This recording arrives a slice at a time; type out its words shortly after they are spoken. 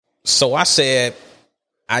So I said,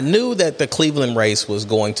 I knew that the Cleveland race was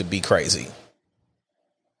going to be crazy.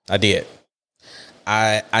 I did.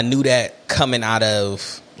 I knew that coming out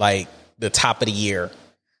of like the top of the year.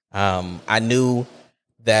 I knew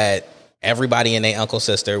that everybody and their uncle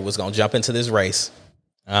sister was going to jump into this race.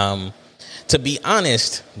 To be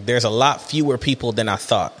honest, there's a lot fewer people than I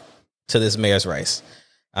thought to this mayor's race.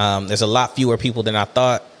 There's a lot fewer people than I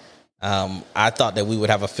thought. I thought that we would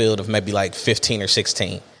have a field of maybe like 15 or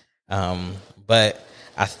 16. But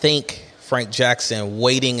I think Frank Jackson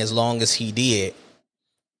waiting as long as he did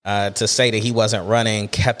to say that he wasn't running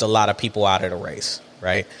kept a lot of people out of the race,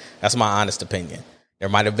 right? That's my honest opinion. There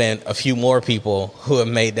might have been a few more people who have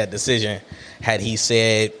made that decision had he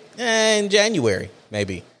said in January,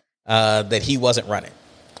 maybe, that he wasn't running.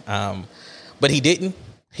 But he didn't.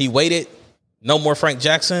 He waited. No more Frank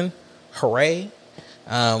Jackson. Hooray.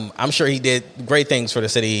 I'm sure he did great things for the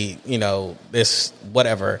city, this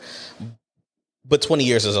whatever. But 20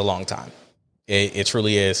 years is a long time. It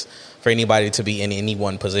truly is for anybody to be in any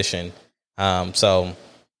one position. So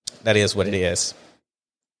that is what it is.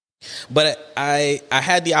 But I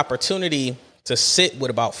had the opportunity to sit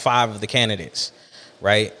with about 5 of the candidates,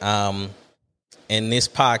 right? In this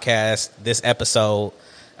podcast, this episode,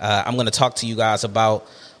 I'm going to talk to you guys about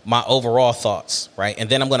my overall thoughts, right? And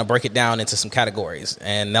then I'm going to break it down into some categories,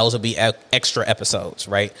 and those will be extra episodes,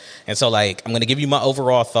 right? And so, I'm going to give you my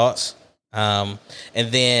overall thoughts, and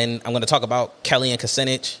then I'm going to talk about Kelly and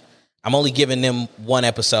Kucinich. I'm only giving them one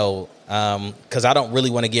episode because I don't really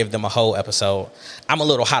want to give them a whole episode. I'm a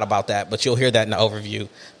little hot about that, but you'll hear that in the overview.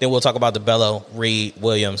 Then we'll talk about DeBello, Reed,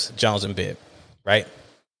 Williams, Jones, and Bibb, right?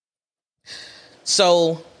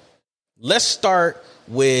 So let's start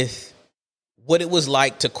with what it was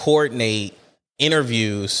like to coordinate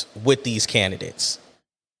interviews with these candidates.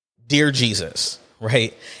 Dear Jesus,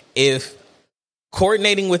 right? If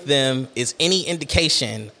coordinating with them is any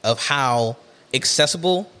indication of how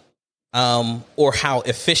accessible or how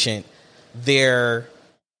efficient their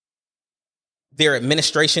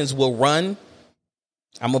administrations will run,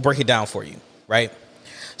 I'm going to break it down for you, right?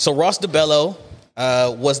 So Ross DeBello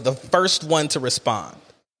was the first one to respond,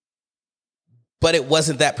 but it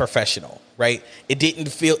wasn't that professional, right?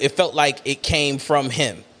 It felt like it came from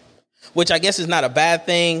him, which I guess is not a bad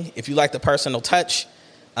thing if you like the personal touch.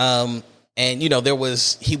 And he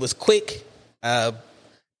was quick. I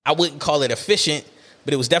wouldn't call it efficient,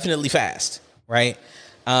 but it was definitely fast, right?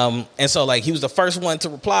 And so he was the first one to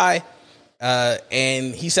reply,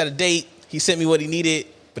 and he set a date. He sent me what he needed,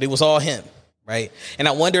 but it was all him, right? And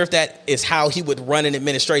I wonder if that is how he would run an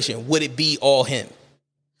administration. Would it be all him?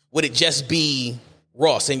 Would it just be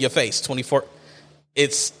Ross in your face 24?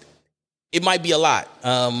 It might be a lot.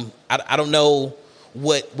 I don't know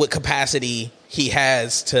what capacity he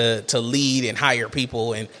has to lead and hire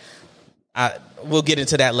people, and we'll get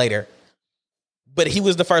into that later. But he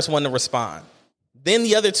was the first one to respond. Then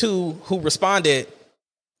the other two who responded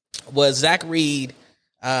was Zach Reed,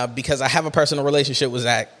 because I have a personal relationship with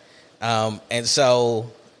Zach. And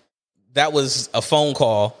so that was a phone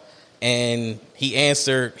call, and he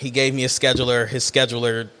answered. He gave me a scheduler. His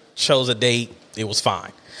scheduler chose a date. It was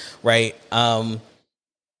fine, right? And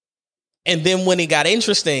then when it got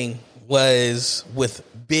interesting was with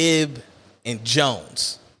Bibb and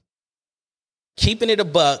Jones. Keeping it a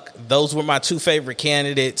buck, those were my two favorite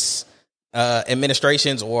candidates,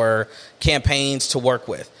 administrations or campaigns to work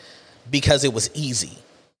with, because it was easy,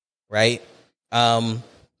 right?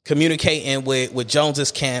 Communicating with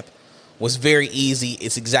Jones's camp was very easy.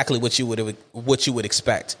 It's exactly what you would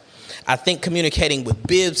expect. I think communicating with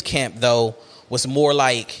Bibb's camp, though, was more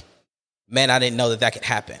like, man, I didn't know that could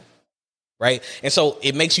happen, right? And so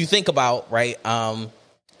it makes you think about, right,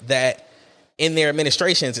 that in their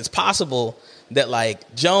administrations, it's possible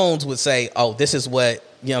that Jones would say, oh, this is what,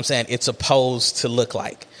 it's supposed to look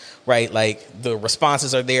like, right? The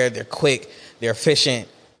responses are there. They're quick. They're efficient.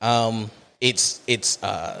 It's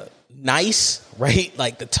nice,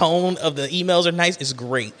 right? The tone of the emails are nice. It's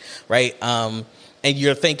great, right? And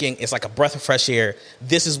you're thinking it's like a breath of fresh air.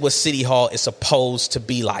 This is what City Hall is supposed to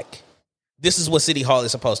be like. This is what City Hall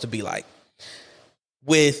is supposed to be like.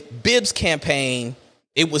 With Bibb's campaign,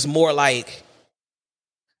 it was more like,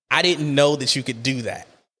 I didn't know that you could do that,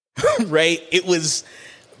 right? It was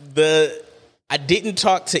I didn't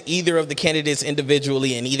talk to either of the candidates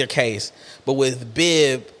individually in either case, but with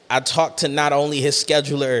Bibb, I talked to not only his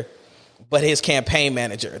scheduler, but his campaign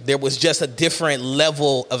manager. There was just a different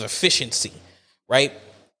level of efficiency, right?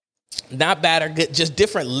 Not bad or good, just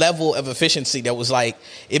different level of efficiency that was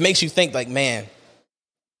it makes you think man,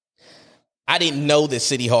 I didn't know that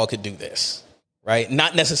City Hall could do this, right?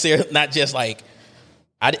 Not necessarily, not just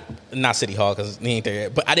Not City Hall because he ain't there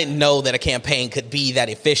yet, but I didn't know that a campaign could be that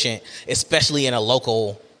efficient, especially in a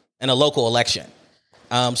local election.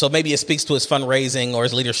 So maybe it speaks to his fundraising or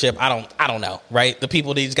his leadership. I don't know, right? The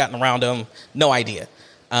people that he's gotten around him, no idea.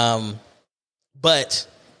 But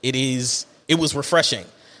it was refreshing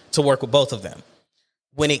to work with both of them.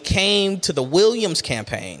 When it came to the Williams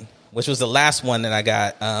campaign, which was the last one that I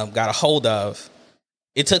got a hold of,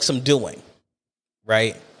 it took some doing,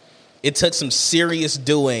 right? It took some serious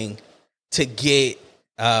doing to get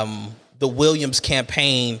the Williams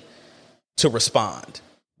campaign to respond,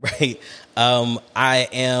 right? I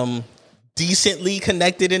am decently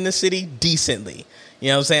connected in the city, decently. You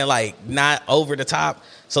know what I'm saying? Like, not over the top.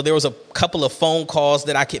 So there was a couple of phone calls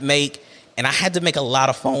that I could make, and I had to make a lot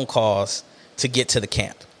of phone calls to get to the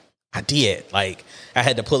camp. I did. Like, I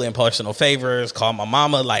had to pull in personal favors, call my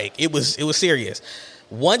mama. Like, it was serious.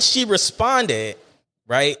 Once she responded,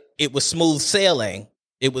 right, it was smooth sailing.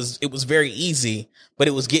 It was very easy, but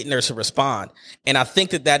it was getting her to respond. And I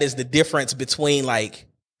think that is the difference between, like,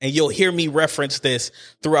 and you'll hear me reference this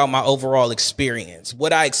throughout my overall experience.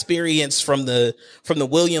 What I experienced from the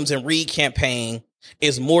Williams and Reed campaign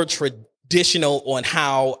is more traditional on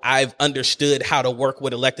how I've understood how to work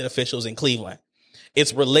with elected officials in Cleveland.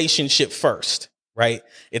 It's relationship first, right?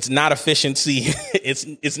 It's not efficiency.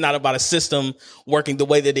 It's not about a system working the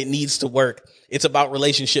way that it needs to work. It's about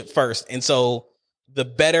relationship first. And so the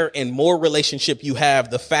better and more relationship you have,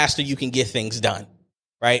 the faster you can get things done,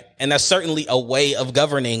 right? And that's certainly a way of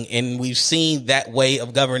governing, and we've seen that way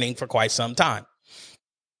of governing for quite some time.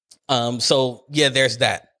 So yeah, there's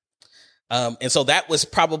that. And so that was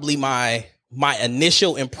probably my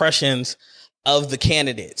initial impressions of the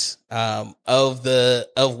candidates,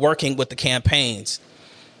 of working with the campaigns.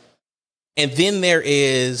 And then there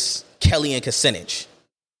is Kelly and Kucinich,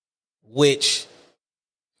 which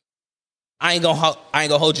I ain't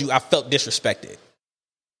gonna hold you. I felt disrespected,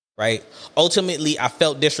 right? Ultimately, I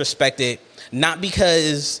felt disrespected, not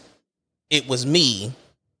because it was me,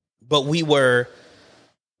 but we're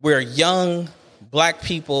young Black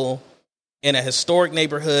people in a historic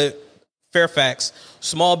neighborhood, Fairfax,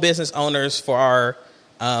 small business owners for our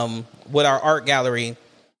with our art gallery,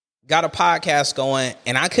 got a podcast going,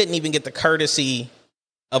 and I couldn't even get the courtesy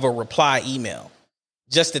of a reply email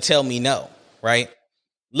just to tell me no, right?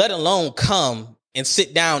 Let alone come and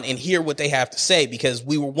sit down and hear what they have to say, because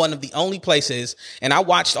we were one of the only places, and I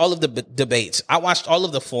watched all of the debates, I watched all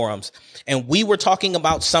of the forums, and we were talking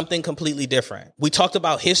about something completely different. We talked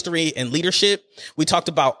about history and leadership, we talked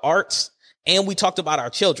about arts, and we talked about our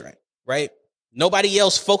children, right? Nobody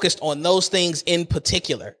else focused on those things in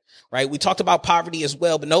particular, right? We talked about poverty as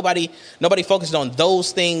well, but nobody focused on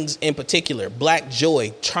those things in particular. Black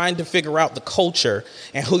joy, trying to figure out the culture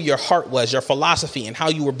and who your heart was, your philosophy, and how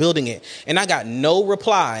you were building it. And I got no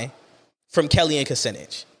reply from Kelly and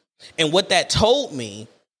Kucinich. And what that told me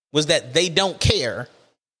was that they don't care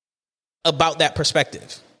about that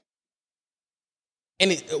perspective.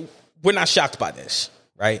 And we're not shocked by this,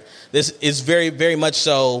 right? This is very, very much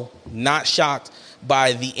so not shocked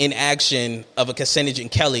by the inaction of a Kucinich and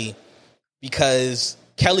Kelly, because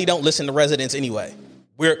Kelly don't listen to residents anyway.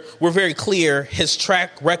 We're very clear. His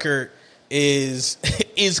track record is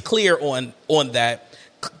clear on that.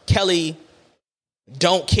 Kelly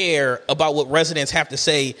don't care about what residents have to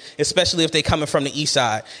say, especially if they coming from the east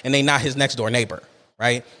side and they not his next door neighbor,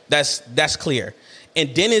 right? That's clear.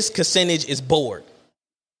 And Dennis Kucinich is bored.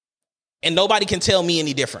 And nobody can tell me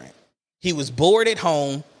any different. He was bored at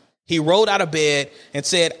home. He rolled out of bed and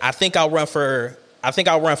said, I think I'll run for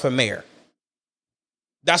mayor.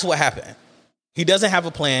 That's what happened. He doesn't have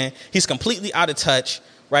a plan. He's completely out of touch,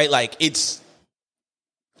 right? Like,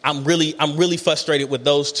 I'm really frustrated with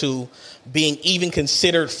those two being even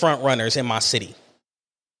considered front runners in my city.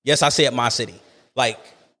 Yes, I said my city. Like,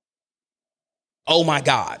 oh my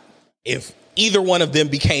God, if either one of them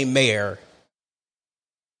became mayor,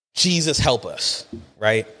 Jesus help us,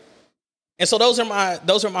 right? And so those are my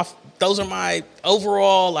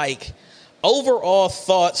overall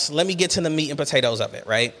thoughts. Let me get to the meat and potatoes of it,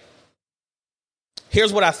 right?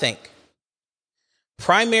 Here's what I think.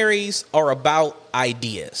 Primaries are about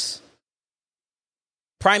ideas.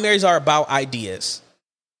 Primaries are about ideas.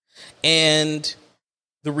 And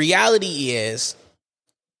the reality is,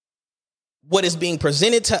 what is being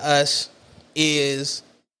presented to us is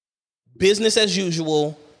business as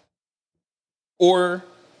usual or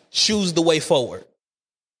choose the way forward,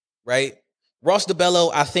 right? Ross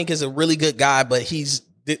DeBello, I think, is a really good guy, but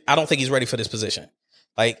I don't think he's ready for this position.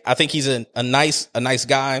 Like, I think he's a nice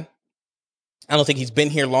guy. I don't think he's been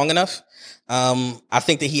here long enough. I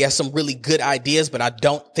think that he has some really good ideas, but I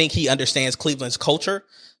don't think he understands Cleveland's culture,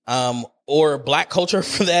 or black culture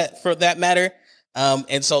for that matter.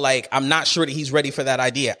 And so like, I'm not sure that he's ready for that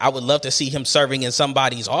idea. I would love to see him serving in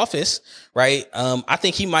somebody's office, right? I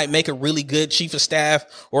think he might make a really good chief of staff,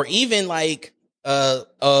 or even like a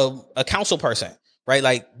council person, right?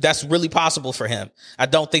 Like that's really possible for him. I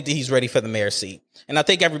don't think that he's ready for the mayor's seat. And I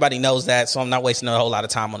think everybody knows that. So I'm not wasting a whole lot of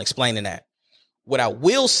time on explaining that. What I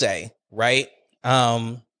will say, right,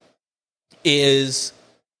 is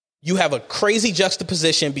you have a crazy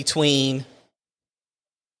juxtaposition between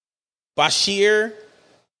Bashir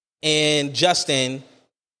and Justin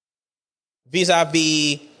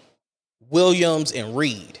vis-a-vis Williams and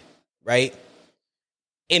Reed, right?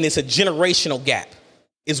 And it's a generational gap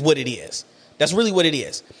is what it is. That's really what it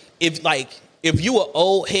is. If you an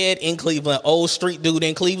old head in Cleveland, old street dude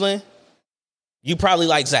in Cleveland, you probably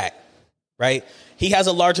like Zach, right? He has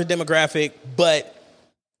a larger demographic, but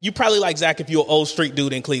you probably like Zach if you're an old street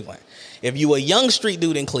dude in Cleveland. If you a young street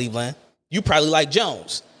dude in Cleveland, you probably like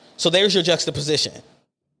Jones. So there's your juxtaposition.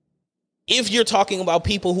 If you're talking about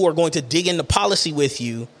people who are going to dig into policy with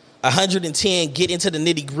you, 110, get into the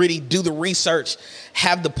nitty gritty, do the research,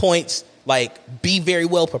 have the points, like be very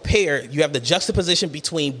well prepared. You have the juxtaposition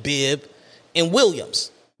between Bibb and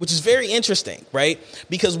Williams, which is very interesting, right?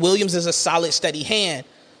 Because Williams is a solid, steady hand.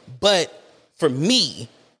 But for me,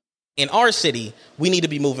 in our city, we need to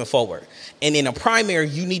be moving forward. And in a primary,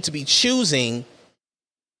 you need to be choosing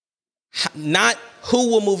not who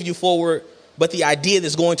will move you forward, but the idea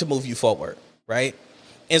that's going to move you forward, right?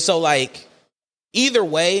 And so, like, either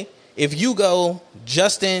way, if you go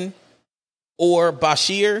Justin or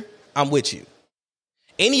Bashir, I'm with you.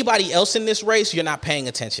 Anybody else in this race, you're not paying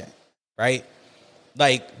attention, right?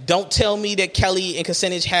 Like, don't tell me that Kelly and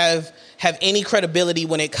Kucinich have any credibility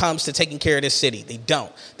when it comes to taking care of this city. They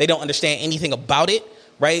don't. They don't understand anything about it,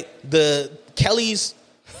 right? The Kellys...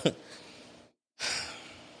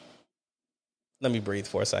 Let me breathe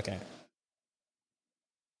for a second.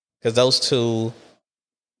 Because those two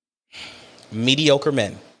mediocre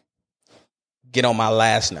men get on my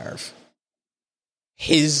last nerve.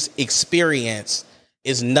 His experience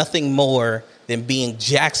is nothing more than being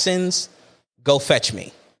Jackson's go fetch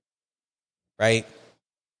me, right?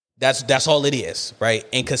 That's all it is, right?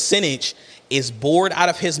 And Kucinich is bored out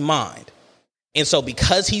of his mind. And so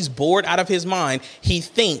because he's bored out of his mind, he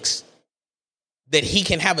thinks that he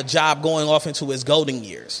can have a job going off into his golden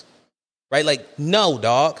years, right? Like, no,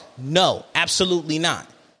 dog, no, absolutely not.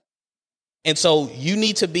 And so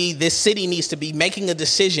this city needs to be making a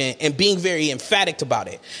decision and being very emphatic about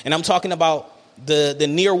it. And I'm talking about the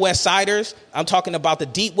near West Siders. I'm talking about the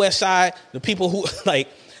deep West Side, the people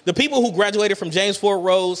who graduated from James Ford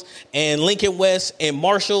Rose and Lincoln West and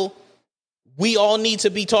Marshall. We all need to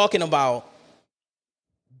be talking about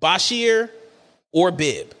Bashir or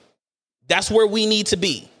Bibb. That's where we need to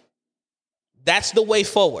be. That's the way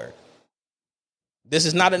forward. This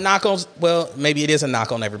is not a knock on, well, maybe it is a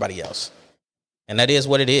knock on everybody else. And that is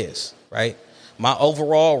what it is, right? My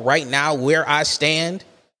overall, right now, where I stand,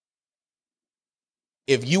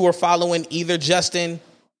 if you are following either Justin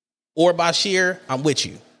or Bashir, I'm with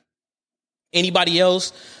you. Anybody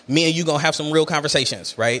else, me and you gonna have some real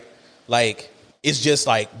conversations, right? Like, it's just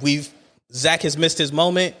like Zach has missed his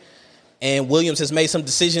moment. And Williams has made some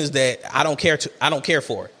decisions that I don't care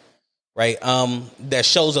for, right? That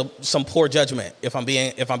shows some poor judgment, if I'm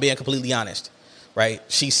being completely honest, right?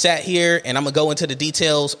 She sat here, and I'm gonna go into the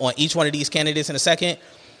details on each one of these candidates in a second,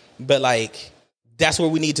 but like, that's where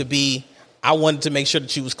we need to be. I wanted to make sure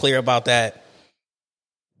that she was clear about that.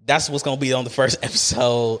 That's what's gonna be on the first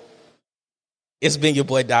episode. It's been your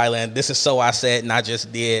boy Dylan. This is So I Said, and I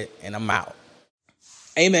Just Did, and I'm out.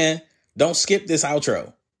 Hey man, don't skip this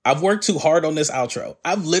outro. I've worked too hard on this outro.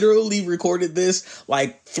 I've literally recorded this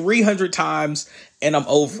like 300 times and I'm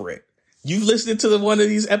over it. You've listened to one of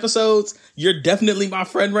these episodes. You're definitely my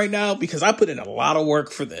friend right now because I put in a lot of work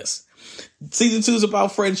for this. Season 2 is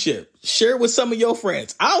about friendship. Share it with some of your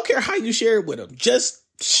friends. I don't care how you share it with them. Just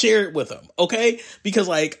share it with them, okay? Because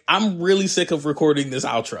like, I'm really sick of recording this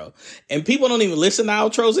outro. And people don't even listen to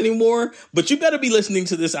outros anymore, but you better be listening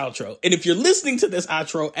to this outro. And if you're listening to this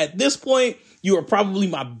outro at this point, you are probably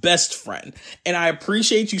my best friend. And I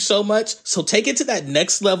appreciate you so much. So take it to that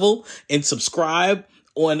next level and subscribe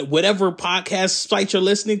on whatever podcast site you're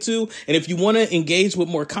listening to. And if you want to engage with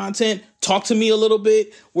more content, talk to me a little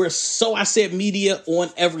bit. We're So I Said Media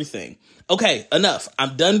on everything. Okay, enough.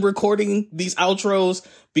 I'm done recording these outros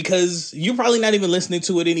because you're probably not even listening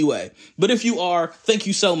to it anyway. But if you are, thank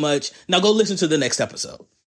you so much. Now go listen to the next episode.